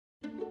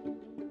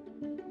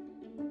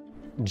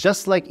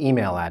Just like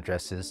email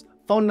addresses,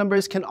 phone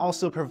numbers can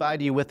also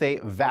provide you with a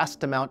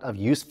vast amount of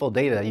useful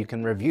data you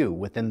can review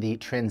within the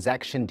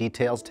Transaction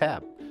Details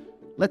tab.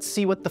 Let's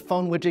see what the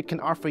phone widget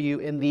can offer you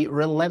in the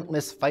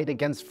relentless fight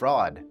against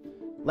fraud.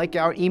 Like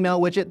our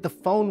email widget, the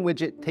phone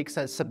widget takes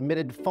a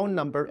submitted phone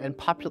number and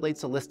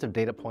populates a list of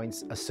data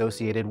points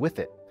associated with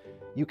it.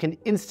 You can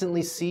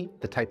instantly see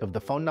the type of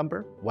the phone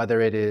number, whether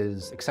it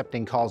is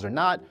accepting calls or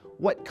not,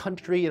 what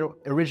country it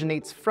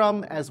originates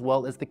from, as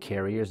well as the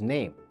carrier's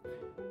name.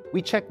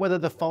 We check whether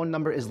the phone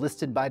number is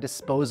listed by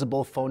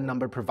disposable phone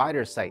number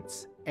provider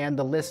sites, and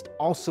the list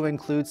also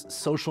includes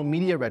social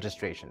media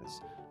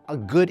registrations, a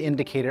good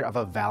indicator of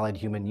a valid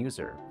human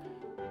user.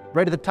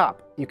 Right at the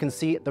top, you can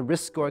see the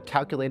risk score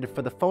calculated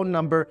for the phone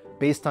number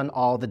based on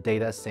all the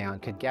data SEON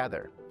could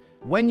gather.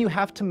 When you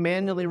have to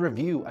manually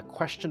review a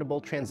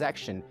questionable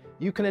transaction,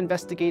 you can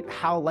investigate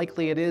how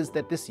likely it is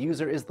that this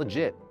user is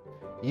legit.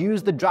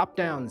 Use the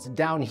drop-downs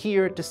down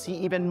here to see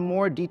even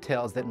more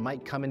details that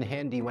might come in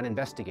handy when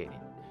investigating.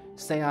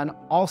 SEON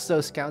also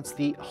scouts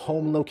the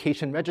home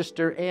location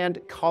register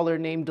and caller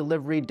name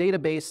delivery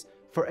database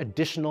for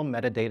additional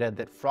metadata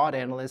that fraud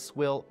analysts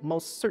will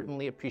most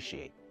certainly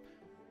appreciate.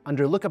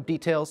 Under Lookup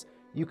Details,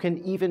 you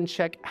can even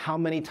check how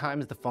many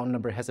times the phone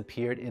number has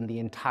appeared in the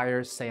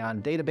entire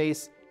SEON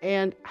database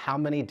and how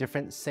many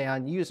different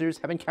SEON users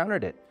have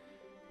encountered it.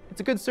 It's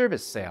a good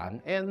service,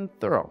 SEON, and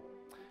thorough.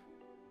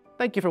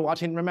 Thank you for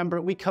watching. Remember,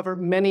 we cover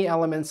many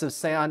elements of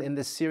SEON in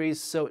this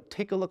series, so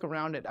take a look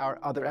around at our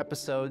other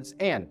episodes,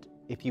 and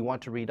if you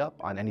want to read up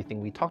on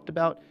anything we talked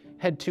about,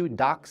 head to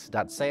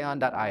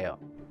docs.seon.io.